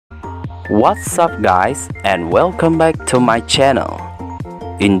What's up guys, and welcome back to my channel.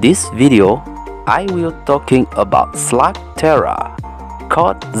 In this video, I will talking about Slugterra,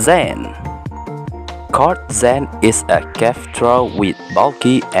 KORD ZANE. KORD ZANE is a cave with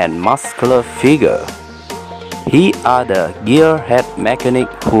bulky and muscular figure. He are the gearhead mechanic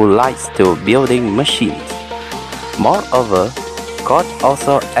who likes to building machines. Moreover, KORD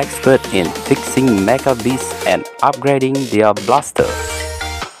also expert in fixing mecha beasts and upgrading their blaster.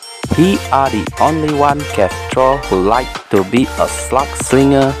 He are the only one cave who like to be a slug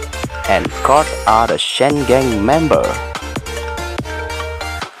slinger, and KORD are the Shen gang member.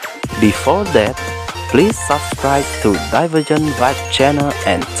 Before that, please subscribe to Divergent Vibe channel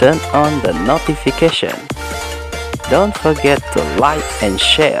and turn on the notification. Don't forget to like and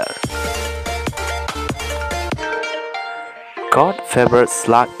share. KORD's favorite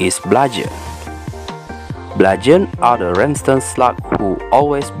slug is BLUDGEON. BLUDGEON are the RAMMSTONE slug who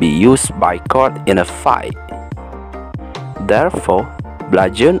always be used by KORD in a fight. Therefore,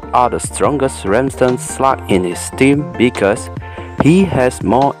 BLUDGEON are the strongest RAMMSTONE slug in his team because he has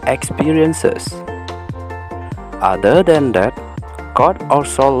more experiences. Other than that, KORD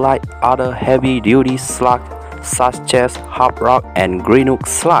also like other heavy-duty slugs such as Rock and GRENUKE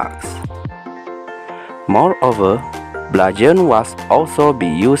slugs. Moreover, BLUDGEON was also be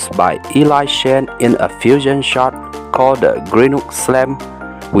used by Eli Shen in a fusion shot called the GRENUKE Slam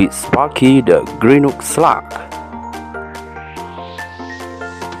with Sparky the GRENUKE slug.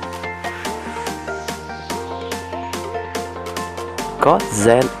 KORD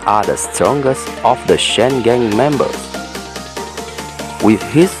ZANE are the strongest of the Shen gang members. With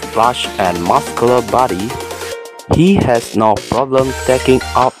his large and muscular body, he has no problem taking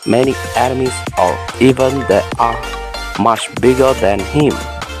out many enemies or even that are much bigger than him.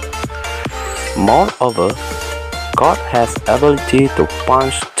 Moreover, KORD has ability to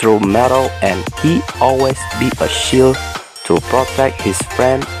punch through metal, and he always be a shield to protect his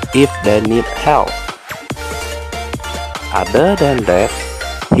friend if they need help. Other than that,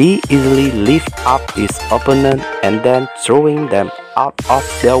 he easily lifts up his opponent and then throwing them out of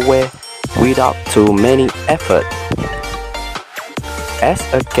their way without too many effort. As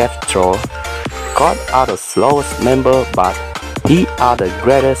a cave troll, KORD are the slowest member, but he are the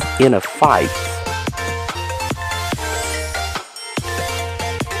greatest in a fight.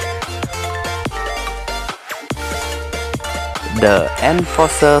 The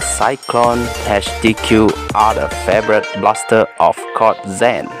Enforcer Cyclone HDQ are the favorite blaster of KORD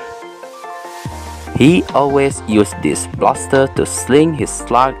ZANE. He always use this blaster to sling his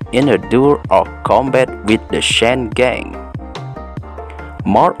slug in a duel or combat with the Shen gang.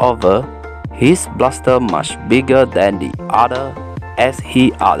 Moreover, his blaster much bigger than the other, as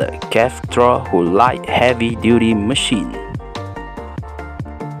he are the cave troll who like heavy duty machine.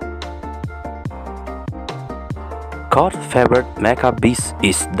 KORD's favorite mecha beast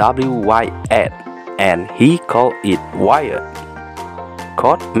is WYATT, and he called it WYATT.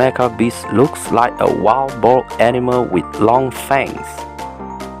 KORD mecha beast looks like a wild boar animal with long fangs.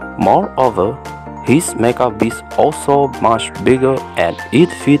 Moreover, his mecha beast also much bigger and it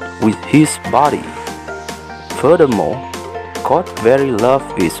fit with his body. Furthermore, KORD very love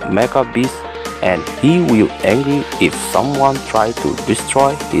his mecha beast, and he will angry if someone try to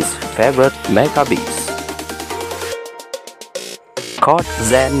destroy his favorite mecha beast. KORD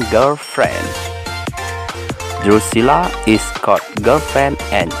ZANE girlfriend. DRUCILLA is KORD girlfriend,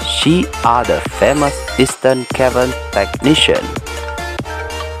 and she are the famous Eastern CAVERN technician.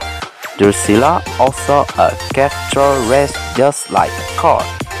 DRUCILLA also a cave troll race just like KORD.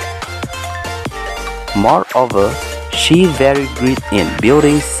 Moreover, she very great in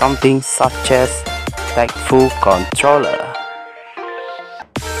building something such as Tactful Controller.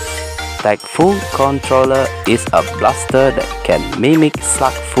 Tactful Controller is a blaster that can mimic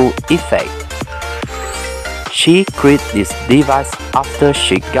slugful effect. She created this device after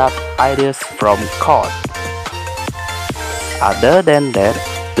she got ideas from KORD. Other than that,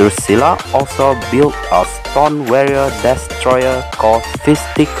 DRUCILLA also built a stone warrior destroyer called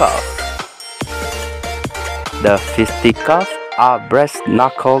FISTICUFFS. The FISTICUFFS are brass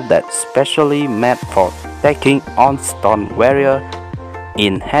knuckles that specially made for taking on stone warrior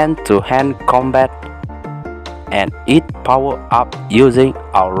in hand-to-hand combat, and it power up using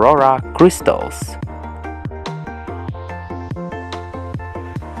aurora crystals.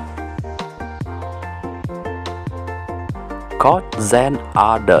 KORD ZANE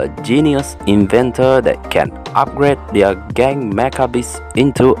are the genius inventor that can upgrade their gang mecha beast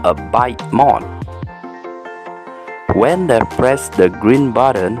into a bite mod. When they press the green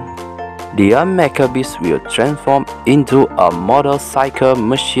button, The MECHA beast will transform into a motorcycle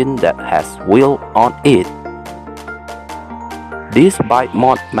machine that has wheels on it. This bike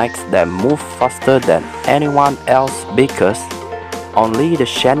mod makes them move faster than anyone else because only the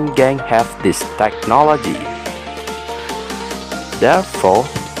Shen gang have this technology. Therefore,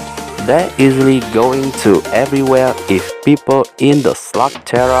 they're easily going to everywhere if people in the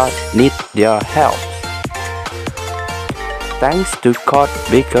Slugterra need their help. Thanks to KORD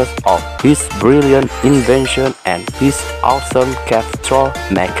because of his brilliant invention and his awesome capture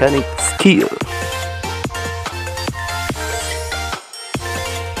mechanic skill.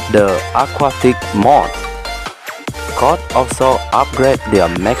 The AQUATIC mod. KORD also upgraded their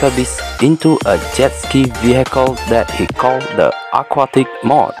Mecha Beast into a jet ski vehicle that he called the AQUATIC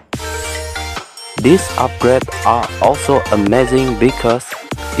mod. These upgrades are also amazing because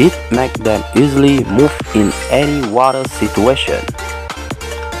it makes them easily move in any water situation.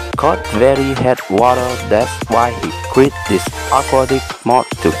 KORD very hate water, that's why he created this AQUATIC mod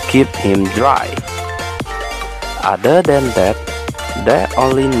to keep him dry. Other than that, they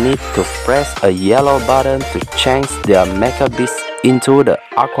only need to press a yellow button to change their Mecha Beast into the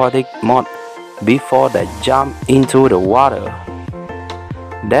AQUATIC mod before they jump into the water.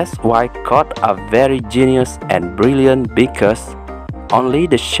 That's why KORD are very genius and brilliant because only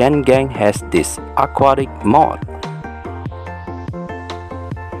the Shen gang has this AQUATIC mod.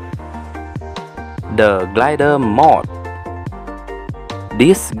 The glider mod.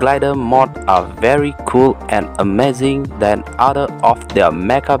 These glider mods are very cool and amazing than other of their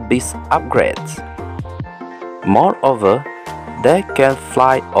Mecha Beast upgrades. Moreover, they can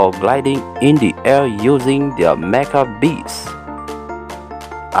fly or gliding in the air using their Mecha Beast.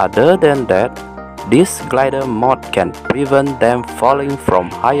 Other than that, this glider mod can prevent them falling from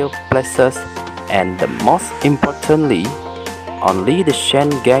higher places, and the most importantly, only the Shen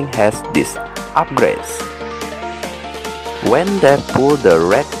gang has these upgrades. When they pull the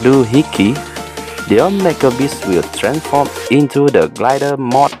red doohickey, their Mecha Beast will transform into the glider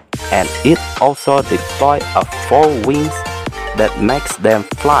mod, and it also deploys 4 wings that makes them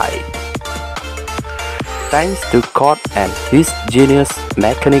fly. Thanks to KORD and his genius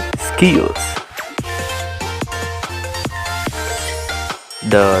mechanic skills.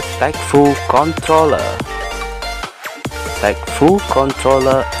 The TACFU controller. TACFU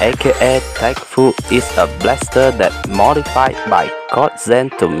controller aka TACFU is a blaster that modified by KORD ZANE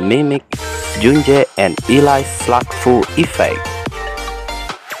to mimic Junjae and Eli's Slugfu effect.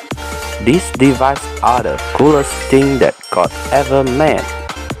 These devices are the coolest thing that KORD ever made.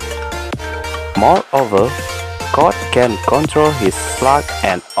 Moreover, KORD can control his slug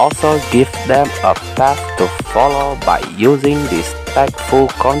and also give them a path to follow by using this TACFU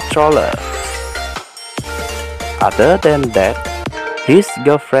controller. Other than that, his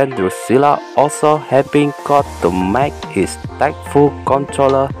girlfriend DRUCILLA also helping KORD to make his TACFU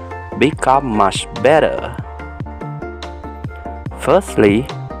controller become much better. Firstly,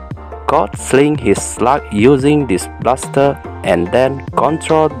 KORD sling his slug using this blaster and then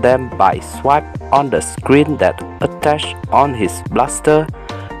control them by swipe on the screen that attached on his blaster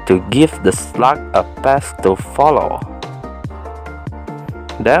to give the slug a path to follow.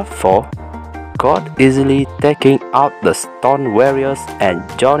 Therefore, KORD easily taking out the Stone Warriors and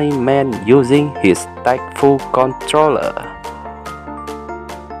Johnny Man using his TACFU controller.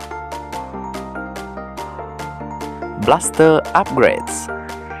 Blaster upgrades.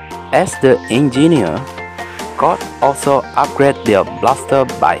 As the engineer, KORD also upgraded their blaster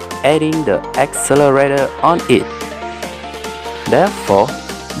by adding the accelerator on it. Therefore,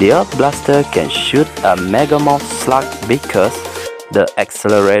 their blaster can shoot a Megamorph slug because the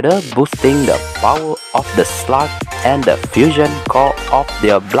accelerator boosting the power of the slug and the fusion core of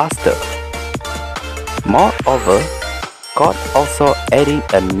their blaster. Moreover, KORD also adding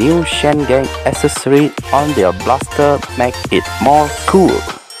a new Shen gang accessory on their blaster make it more cool.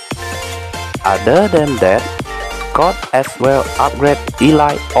 Other than that, KORD as well upgrade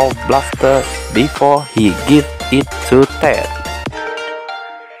Eli old blaster before he give it to Ted.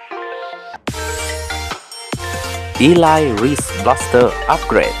 Eli wrist blaster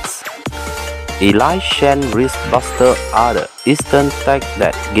upgrades. Eli Shen wrist blaster are the instant tag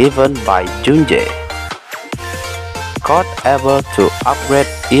that given by Junjae. KORD able to upgrade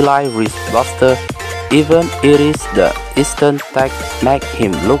Eli wrist blaster, even it is the instant tag make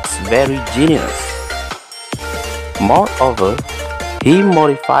him looks very genius. Moreover, he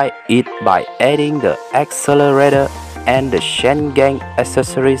modified it by adding the accelerator and the Shen gang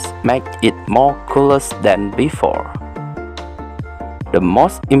accessories make it more coolest than before. The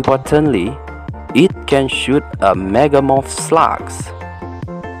most importantly, it can shoot a Megamorph slugs.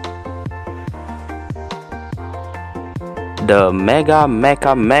 The Mega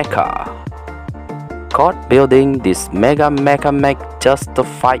Mecha Mecha. KORD building this Mega Mecha Mech just to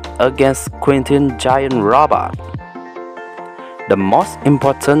fight against Quentin giant robot. The most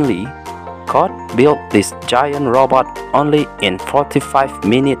importantly, KORD built this giant robot only in 45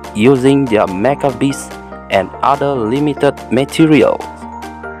 minutes using their Mecha Beast and other limited materials.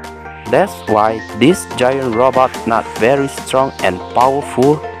 That's why this giant robot not very strong and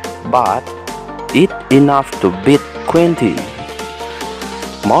powerful, but it's enough to beat Quentin.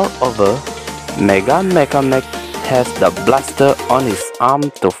 Moreover, Mega Mecha Mech has the blaster on his arm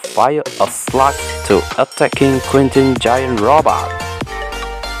to fire a slug to attacking Quentin giant robot.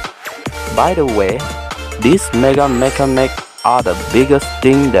 By the way, these Mega Mecha Mech are the biggest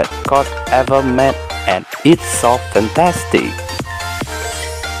thing that KORD ever made, and it's so fantastic.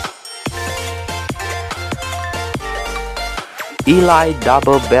 Eli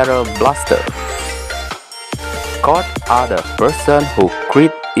Double Barrel Blaster. KORD are the person who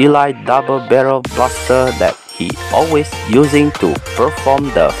created Eli Double Barrel Blaster that he always using to perform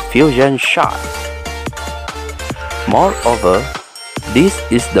the fusion shot. Moreover, this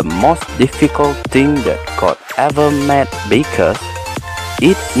is the most difficult thing that KORD ever made because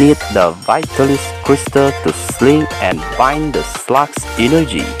it needs the Vitalis crystal to sling and bind the slug's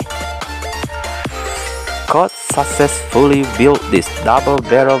energy. KORD successfully built this double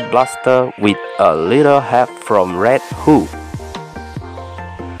barrel blaster with a little help from Red Hook.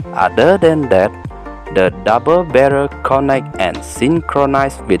 Other than that, the double barrel connect and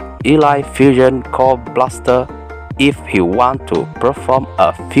synchronize with Eli Fusion Core Blaster if he want to perform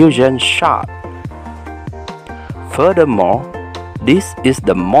a fusion shot. Furthermore, this is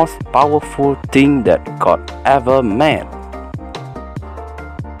the most powerful thing that KORD ever made.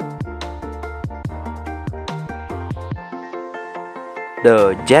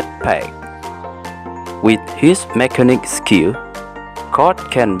 The jetpack. With his mechanic skill, KORD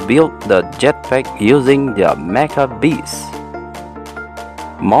can build the jetpack using their Mecha Beast.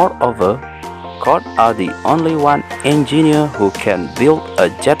 Moreover, KORD are the only one engineer who can build a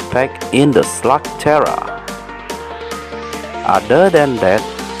jetpack in the Slugterra. Other than that,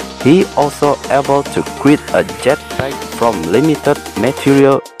 he also able to create a jetpack from limited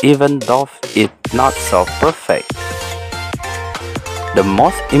material even though it's not so perfect. The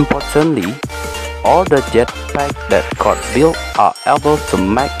most importantly, all the jetpacks that KORD built are able to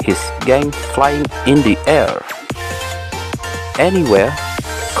make his gang flying in the air. Anyway,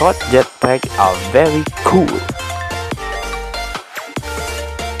 KORD jetpacks are very cool.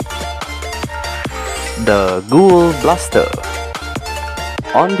 The Ghoul Blaster.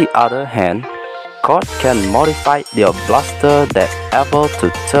 On the other hand, KORD can modify their blaster that able to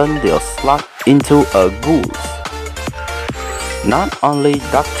turn their slug into a ghoul. Not only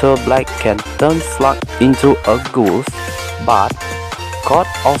Dr. Black can turn slug into a ghoul, but KORD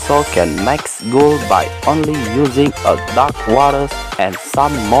also can make ghoul by only using a dark waters and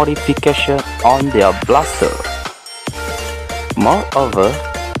some modification on their blaster. Moreover,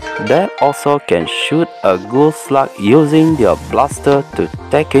 they also can shoot a ghoul slug using their blaster to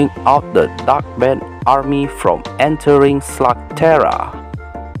taking out the Dark Band army from entering Slugterra.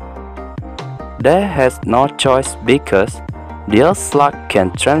 They has no choice because their slug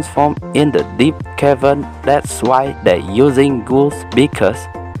can transform in the deep cavern. That's why they're using ghouls, because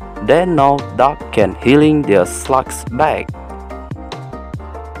they know dark can healing their slugs back.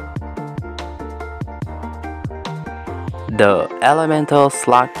 The Elemental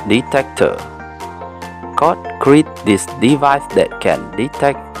Slug Detector. KORD created this device that can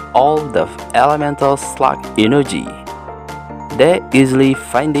detect all the elemental slug energy. They easily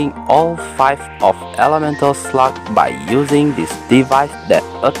finding all 5 of elemental slug by using this device that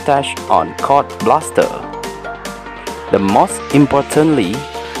attached on KORD blaster. The most importantly,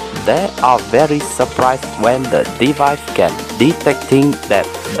 they are very surprised when the device can detecting that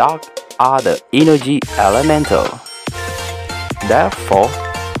dark are the energy elemental. Therefore,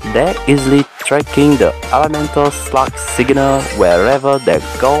 they easily tracking the elemental slug signal wherever they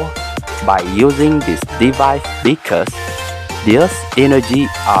go by using this device because their energy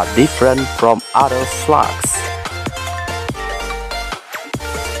are different from other slugs.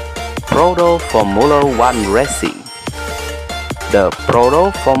 Proto Formula 1 Racing. The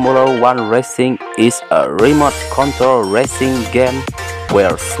Proto Formula 1 Racing is a remote control racing game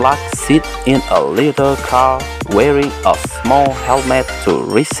where slugs sit in a little car wearing a small helmet to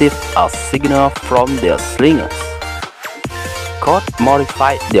receive a signal from their slingers. KORD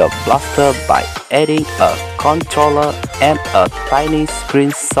modified their blaster by adding a controller and a tiny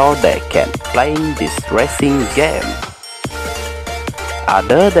screen so they can play this racing game.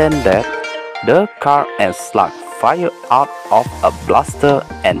 Other than that, the car and slug fire out of a blaster,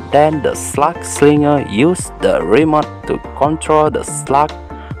 and then the slug slinger uses the remote to control the slug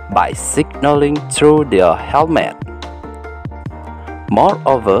by signaling through their helmet.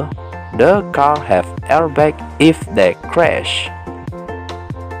 Moreover, the car have airbag if they crash.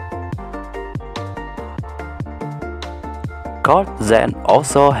 KORD ZANE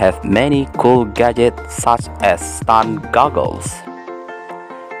also have many cool gadgets such as stunt goggles.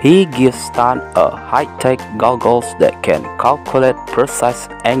 He gives stunt a high-tech goggles that can calculate precise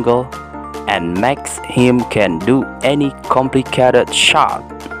angle and makes him can do any complicated shot.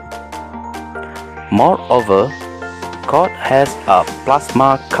 Moreover, KORD has a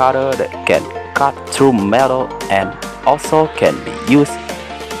plasma cutter that can cut through metal and also can be used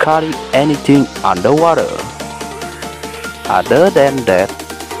cutting anything underwater. Other than that,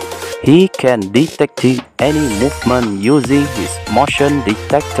 he can detect any movement using his motion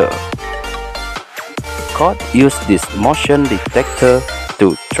detector. KORD uses this motion detector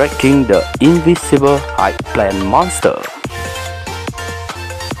to tracking the invisible high plane monster.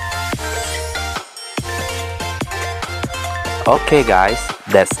 Okay guys,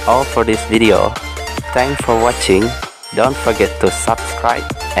 that's all for this video. Thanks for watching. Don't forget to subscribe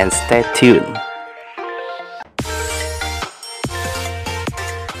and stay tuned.